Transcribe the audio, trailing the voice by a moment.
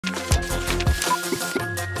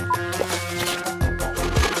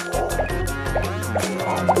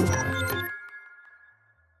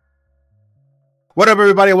What up,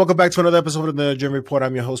 everybody? Welcome back to another episode of the TheNerdGen Report.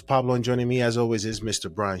 I'm your host, Pablo, and joining me, as always, is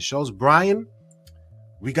Mr. Brian Schultz. Brian,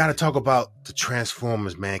 we got to talk about the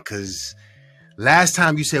Transformers, man, because last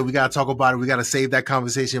time you said we got to talk about it, we got to save that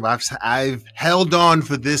conversation, but I've held on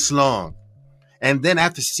for this long. And then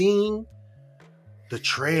after seeing the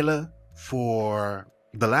trailer for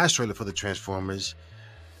the last trailer for the Transformers,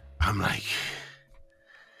 I'm like,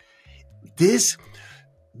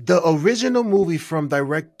 the original movie from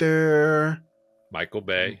director Michael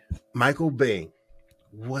Bay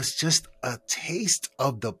was just a taste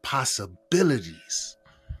of the possibilities.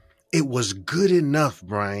 It was good enough,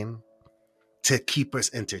 Brian, to keep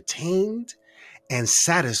us entertained and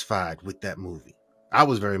satisfied with that movie. I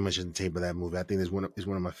was very much entertained by that movie. I think it's one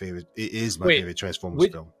of my favorite. It is my favorite Transformers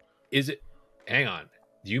film. Is it? Hang on.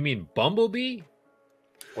 Do you mean Bumblebee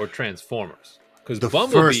or Transformers? Because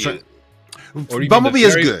Bumblebee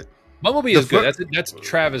is good. Bumblebee is good. That's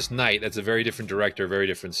Travis Knight. That's a very different director, very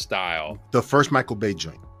different style. The first Michael Bay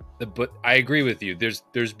joint. But I agree with you.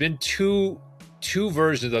 There's been two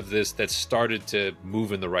versions of this that started to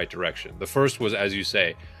move in the right direction. The first was, as you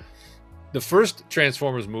say, the first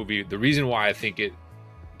Transformers movie. The reason why I think it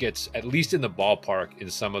gets at least in the ballpark in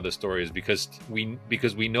some of the stories because we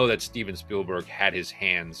know that Steven Spielberg had his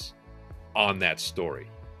hands on that story.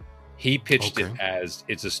 He pitched it as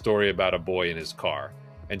it's a story about a boy in his car.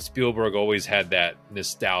 And Spielberg always had that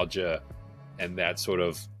nostalgia and that sort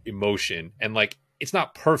of emotion. And like, it's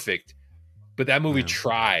not perfect, but that movie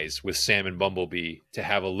tries with Sam and Bumblebee to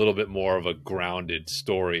have a little bit more of a grounded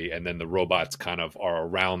story. And then the robots kind of are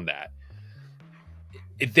around that.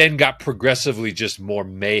 It then got progressively just more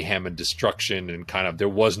mayhem and destruction and kind of, there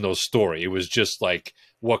was no story. It was just like,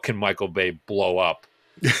 what can Michael Bay blow up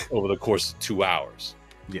over the course of 2 hours?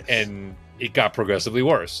 Yes. And it got progressively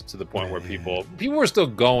worse to the point where people were still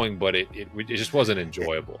going, but it just wasn't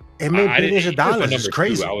enjoyable. It made billions of dollars. It's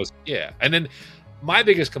crazy. And then my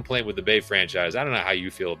biggest complaint with the Bay franchise, I don't know how you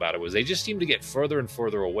feel about it, was they just seem to get further and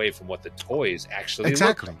further away from what the toys actually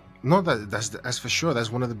look like. No, that's for sure.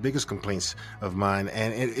 That's one of the biggest complaints of mine,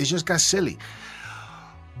 and it just got silly.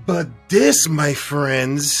 But this, my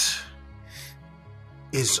friends,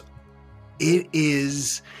 is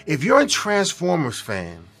if you're a Transformers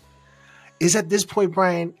fan, is at this point,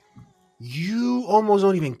 Brian, you almost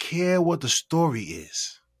don't even care what the story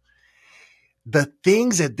is. The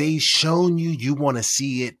things that they've shown you, you want to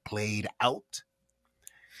see it played out.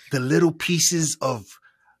 The little pieces of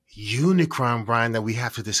Unicron, Brian, that we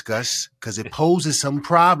have to discuss because it poses some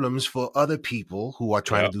problems for other people who are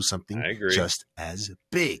trying to do something just as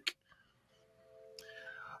big.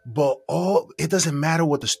 But it doesn't matter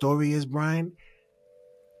what the story is, Brian.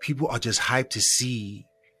 People are just hyped to see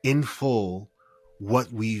in full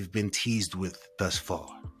what we've been teased with thus far.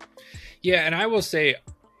 Yeah, and I will say,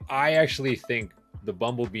 I actually think the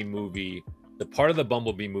Bumblebee movie, the part of the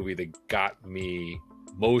Bumblebee movie that got me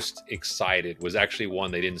most excited was actually one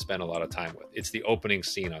they didn't spend a lot of time with. It's the opening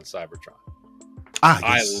scene on Cybertron. Yes.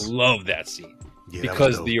 I love that scene. Yeah,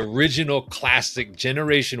 because the original classic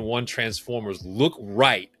Generation 1 Transformers look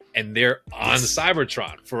right, and they're on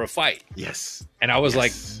Cybertron for a fight. Yes. And I was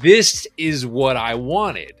like, this is what I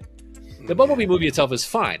wanted. The Bumblebee movie itself is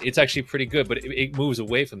fine. It's actually pretty good, but it moves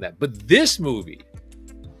away from that. But this movie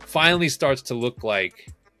finally starts to look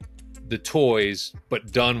like the toys,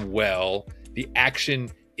 but done well. The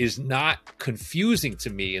action is not confusing to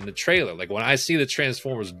me in the trailer. Like when I see the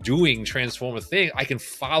Transformers doing Transformer things, I can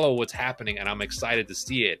follow what's happening and I'm excited to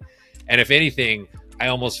see it. And if anything, I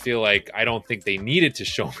almost feel like I don't think they needed to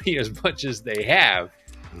show me as much as they have.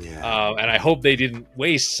 Yeah. And I hope they didn't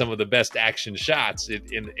waste some of the best action shots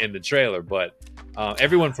in the trailer. But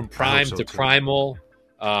everyone from Prime to Primal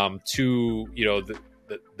to, you know, the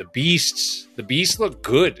beasts look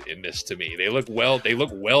good in this to me. They look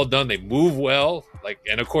well done. They move well.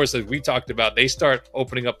 And of course, as we talked about, they start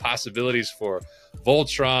opening up possibilities for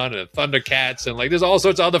Voltron and Thundercats, and there's all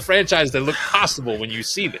sorts of other franchises that look possible when you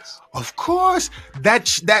see this. Of course,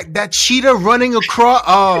 that cheetah running across.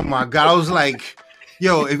 Oh my God! I was like,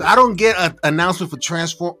 yo, if I don't get an announcement for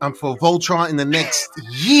Voltron in the next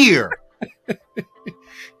year.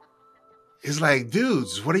 It's like,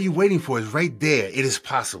 dudes, what are you waiting for? It's right there. It is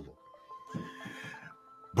possible.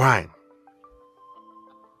 Brian,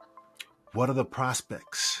 what are the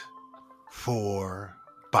prospects for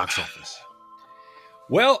box office?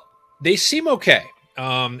 Well, they seem okay.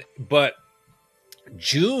 But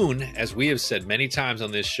June, as we have said many times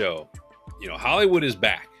on this show, you know, Hollywood is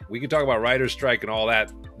back. We can talk about writer's strike and all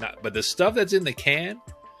that. But the stuff that's in the can,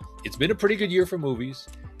 it's been a pretty good year for movies.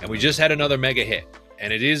 And we just had another mega hit.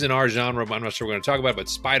 And it is in our genre. I'm not sure we're going to talk about it, but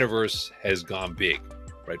Spider-Verse has gone big.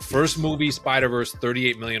 right? First movie, Spider-Verse,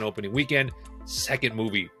 38 million opening weekend. Second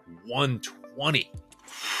movie, 120.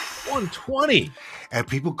 120. And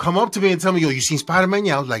people come up to me and tell me, yo, you seen Spider-Man?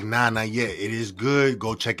 Yeah, I was like, nah, not yet. It is good.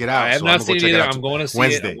 Go check it out. I have not seen it either. I'm going to see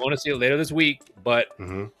Wednesday. it. I'm going to see it later this week. But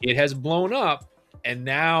it has blown up, and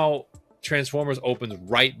now Transformers opens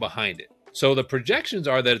right behind it. So the projections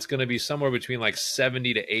are that it's going to be somewhere between like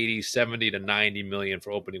 70 to 80, 70 to 90 million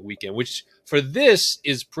for opening weekend, which for this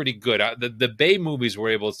is pretty good. The Bay movies were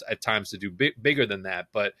able to, at times to do bigger than that,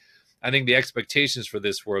 but I think the expectations for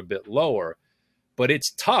this were a bit lower. But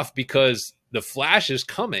it's tough because The Flash is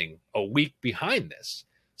coming a week behind this.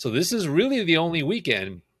 So this is really the only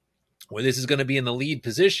weekend where this is going to be in the lead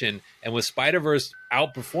position. And with Spider-Verse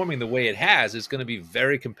outperforming the way it has, it's going to be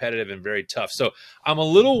very competitive and very tough. So I'm a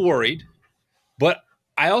little worried, but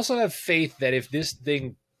I also have faith that if this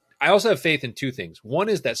thing, I also have faith in two things. One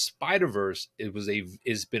is that Spider-Verse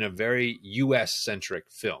has been a very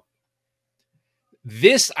US-centric film.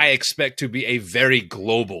 This I expect to be a very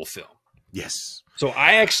global film. Yes. So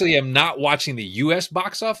I actually am not watching the U.S.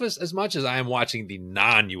 box office as much as I am watching the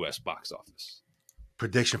non-U.S. box office.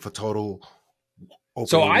 Prediction for total opening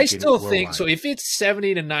so I still worldwide. think, so if it's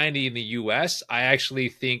 70 to 90 in the U.S., I actually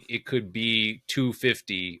think it could be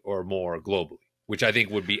 250 or more globally, which I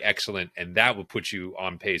think would be excellent. And that would put you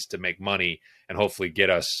on pace to make money and hopefully get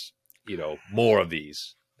us, you know, more of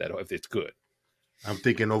these, that if it's good. I'm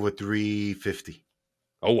thinking over 350.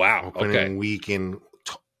 Oh, wow. Opening weekend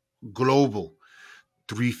global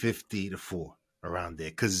 350 to 4 around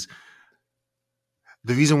there. Because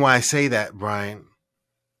the reason why I say that, Brian,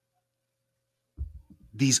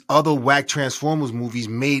 these other whack Transformers movies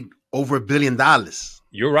made over $1 billion.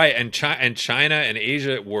 You're right. And China and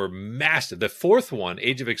Asia were massive. The fourth one,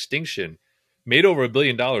 Age of Extinction, made over $1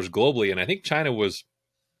 billion globally. And I think China was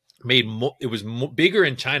made bigger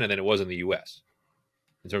in China than it was in the US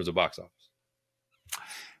in terms of box office.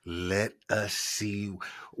 Let us see.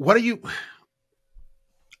 What are you,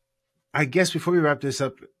 I guess before we wrap this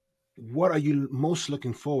up, what are you most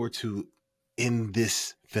looking forward to in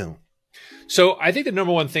this film? So I think the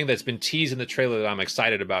number one thing that's been teased in the trailer that I'm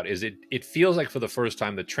excited about is it feels like for the first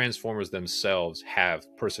time the Transformers themselves have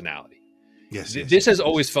personality. Yes. This has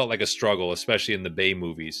always felt like a struggle, especially in the Bay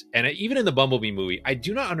movies. And even in the Bumblebee movie, I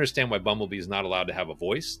do not understand why Bumblebee is not allowed to have a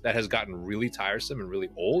voice. That has gotten really tiresome and really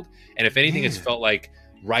old. And if anything, it's felt like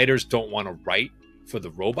writers don't want to write for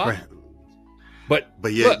the robot. Right.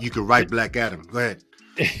 But yeah, look, you could write Black Adam. Go ahead.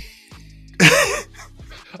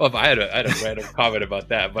 Well, I had a random comment about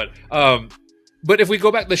that, but if we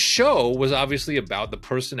go back, the show was obviously about the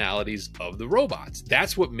personalities of the robots.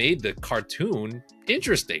 That's what made the cartoon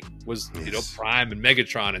interesting. Was you know, Prime and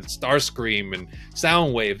Megatron and Starscream and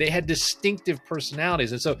Soundwave. They had distinctive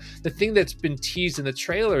personalities, and so the thing that's been teased in the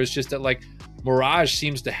trailer is just that like Mirage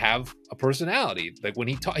seems to have a personality. Like when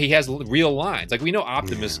he has real lines. Like we know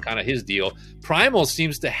Optimus is kind of his deal. Primal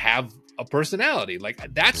seems to have a personality.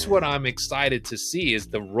 Like that's what I'm excited to see, is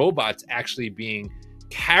the robots actually being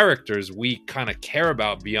characters we kind of care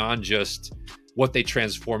about beyond just what they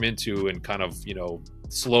transform into and kind of, you know,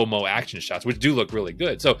 slow-mo action shots, which do look really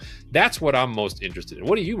good. So that's what I'm most interested in.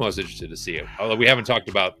 What are you most interested to see? Although we haven't talked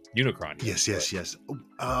about Unicron yet. Yes.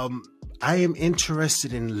 I am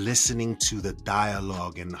interested in listening to the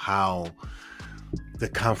dialogue and how the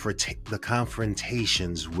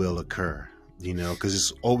confrontations will occur. You know, because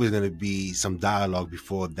it's always going to be some dialogue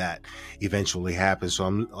before that eventually happens. So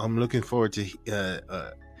I'm looking forward to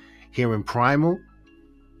hearing Primal,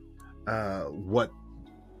 what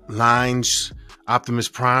lines Optimus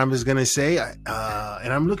Prime is going to say, and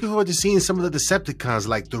I'm looking forward to seeing some of the Decepticons,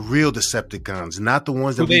 like the real Decepticons, not the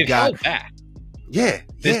ones that we got. Held back. Yeah.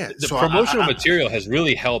 The promotional material has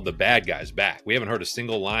really held the bad guys back. We haven't heard a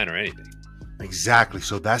single line or anything. Exactly.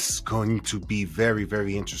 So that's going to be very,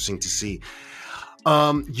 very interesting to see.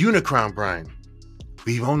 Unicron, Brian.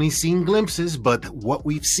 We've only seen glimpses, but what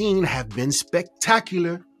we've seen have been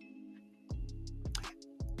spectacular.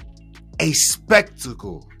 A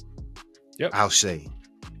spectacle, I'll say.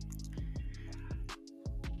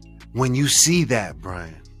 When you see that,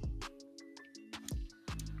 Brian,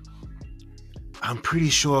 I'm pretty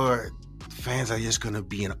sure fans are just going to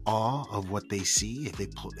be in awe of what they see.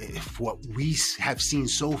 If what we have seen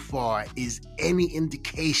so far is any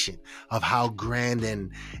indication of how grand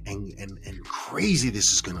and crazy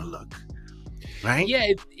this is going to look, right?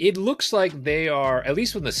 Yeah, it looks like they are, at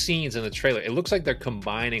least from the scenes in the trailer, it looks like they're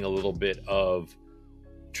combining a little bit of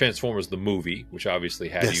Transformers the movie, which obviously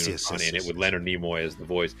had Unicron in it with Leonard Nimoy as the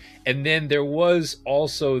voice, and then there was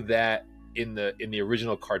also that in the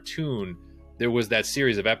original cartoon. There was that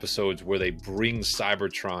series of episodes where they bring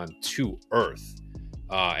Cybertron to Earth.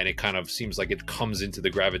 and it kind of seems like it comes into the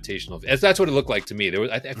gravitational. That's what it looked like to me. There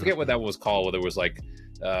was, I forget what that one was called, whether it was like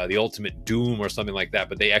the Ultimate Doom or something like that,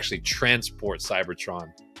 but they actually transport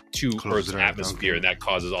Cybertron to Earth's atmosphere, and that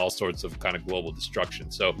causes all sorts of kind of global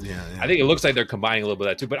destruction. So I think it looks like they're combining a little bit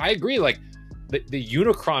of that too. But I agree, like the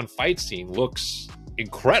Unicron fight scene looks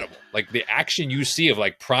incredible. Like the action you see of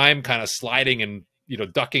like Prime kind of sliding and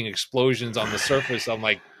ducking explosions on the surface, I'm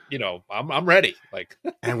like, I'm ready. Like,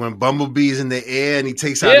 and when Bumblebee's in the air and he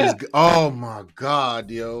takes out his, oh my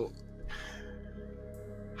God, yo,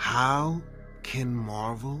 how can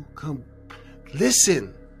Marvel come?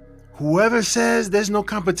 Listen, whoever says there's no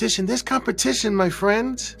competition, there's competition, my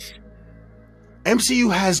friends.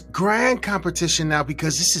 MCU has grand competition now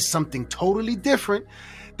because this is something totally different.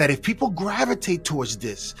 That if people gravitate towards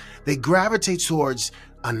this, they gravitate towards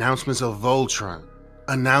announcements of Voltron,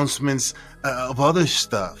 announcements of other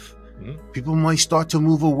stuff. People might start to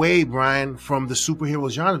move away, Brian, from the superhero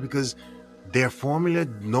genre because their formula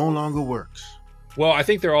no longer works. Well, I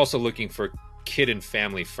think they're also looking for kid and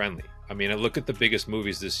family friendly. I mean, look at the biggest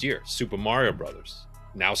movies this year: Super Mario Brothers,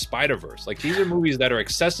 now Spider-Verse. Like, these are movies that are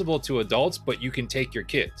accessible to adults, but you can take your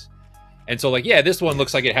kids. And so, like, yeah, this one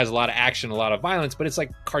looks like it has a lot of action, a lot of violence, but it's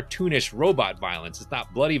like cartoonish robot violence. It's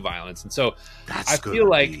not bloody violence. And so I feel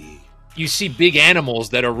like you see big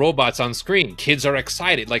animals that are robots on screen. Kids are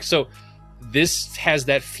excited. Like, so this has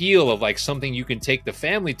that feel of like something you can take the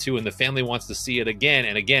family to, and the family wants to see it again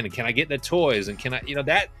and again. Can I get the toys? And can I,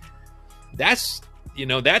 that's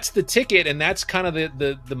the ticket. And that's kind of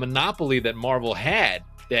the monopoly that Marvel had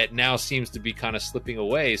that now seems to be kind of slipping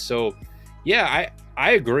away. So yeah,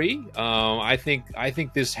 I agree. I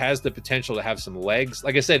think this has the potential to have some legs.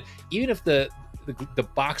 Like I said, even if the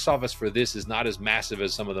box office for this is not as massive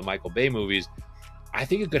as some of the Michael Bay movies, I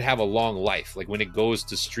think it could have a long life. Like when it goes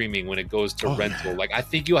to streaming, when it goes to rental, like I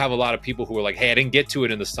think you'll have a lot of people who are like, hey, I didn't get to it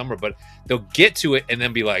in the summer, but they'll get to it and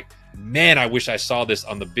then be like, man, I wish I saw this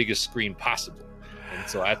on the biggest screen possible. And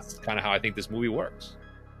so that's kind of how I think this movie works.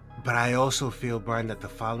 But I also feel, Brian, that the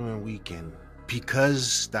following weekend,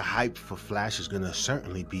 because the hype for Flash is going to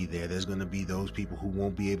certainly be there, there's going to be those people who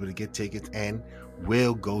won't be able to get tickets and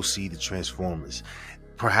will go see the Transformers.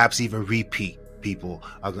 Perhaps even repeat people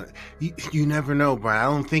are going to... You never know, Brian. I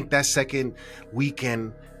don't think that second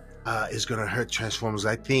weekend is going to hurt Transformers.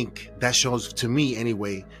 I think that shows, to me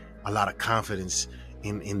anyway, a lot of confidence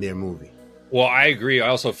in their movie. Well, I agree. I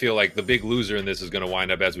also feel like the big loser in this is going to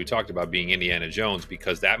wind up, as we talked about, being Indiana Jones,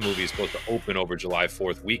 because that movie is supposed to open over July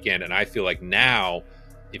 4th weekend. And I feel like now,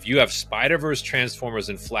 if you have Spider-Verse, Transformers,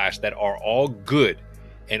 and Flash that are all good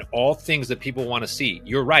and all things that people want to see,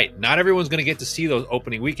 you're right. Not everyone's going to get to see those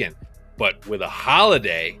opening weekend. But with a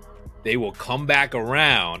holiday, they will come back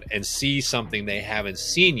around and see something they haven't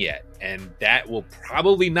seen yet. And that will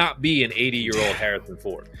probably not be an 80-year-old Harrison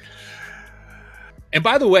Ford. And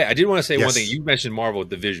by the way, I did want to say one thing. You mentioned Marvel with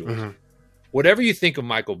the visuals. Whatever you think of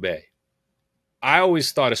Michael Bay, I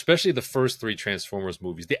always thought, especially the first 3 Transformers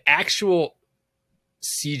movies, the actual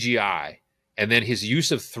CGI and then his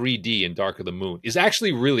use of 3D in Dark of the Moon is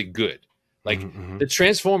actually really good. Like, the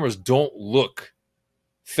Transformers don't look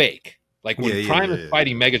fake. Like when Prime is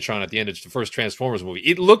fighting Megatron at the end of the first Transformers movie,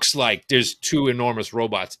 it looks like there's 2 enormous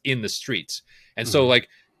robots in the streets. And so, like,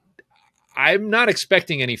 I'm not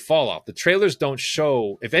expecting any fall off. The trailers don't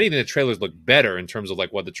show, if anything, the trailers look better in terms of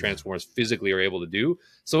like what the Transformers physically are able to do.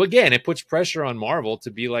 So again, it puts pressure on Marvel to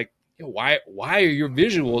be like, why are your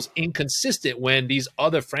visuals inconsistent when these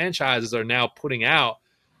other franchises are now putting out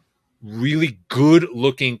really good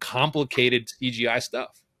looking, complicated CGI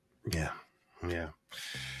stuff? Yeah.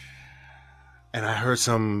 And I heard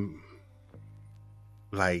some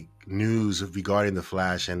like news regarding the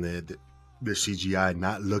Flash and the CGI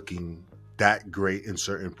not looking that great in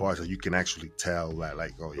certain parts, so you can actually tell that,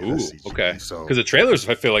 like, oh yeah, that's CGI. Okay. So because the trailers,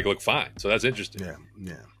 I feel like, look fine, so that's interesting.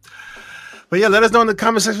 Yeah. But yeah, let us know in the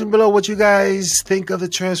comment section below what you guys think of the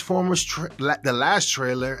Transformers, the last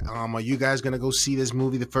trailer. Are you guys gonna go see this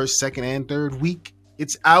movie the first, second, and third week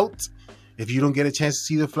it's out? If you don't get a chance to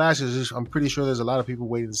see the Flash, I'm pretty sure there's a lot of people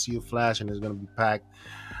waiting to see the Flash, and it's gonna be packed.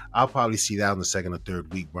 I'll probably see that on the second or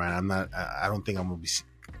third week, Brian. I don't think I'm gonna be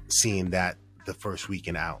seeing that the first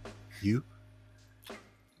weekend out. You?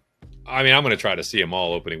 I mean, I'm going to try to see them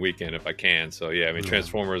all opening weekend if I can. So yeah, I mean,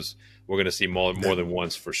 Transformers, we're going to see more than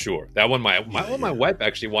once for sure. That one, my wife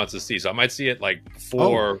actually wants to see, so I might see it like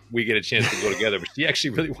before we get a chance to go together. But she actually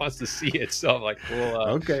really wants to see it, so I'm like,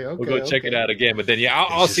 we'll go check it out again. But then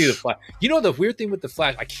I'll see the Flash. You know, the weird thing with the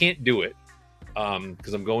Flash, I can't do it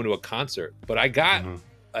because I'm going to a concert. But I got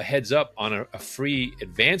a heads up on a free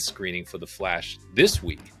advanced screening for the Flash this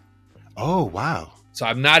week. Oh wow! So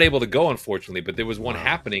I'm not able to go, unfortunately, but there was one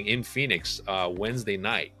happening in Phoenix Wednesday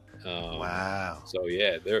night. Wow. So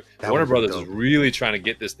yeah, Warner Brothers is really trying to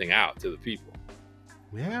get this thing out to the people.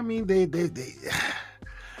 Yeah, I mean, they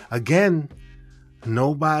again,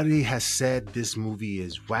 nobody has said this movie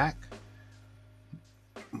is whack.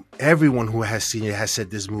 Everyone who has seen it has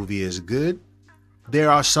said this movie is good.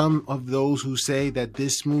 There are some of those who say that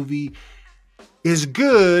this movie is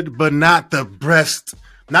good, but not the best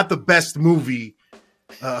movie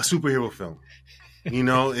superhero film. You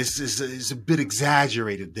know, it's a bit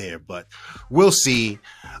exaggerated there, but we'll see.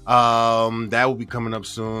 That will be coming up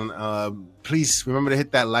soon. Please remember to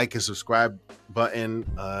hit that like and subscribe button.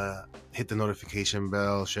 Hit the notification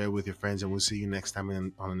bell. Share it with your friends, and we'll see you next time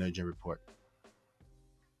on the NerdGen Report.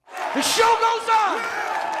 The show goes on.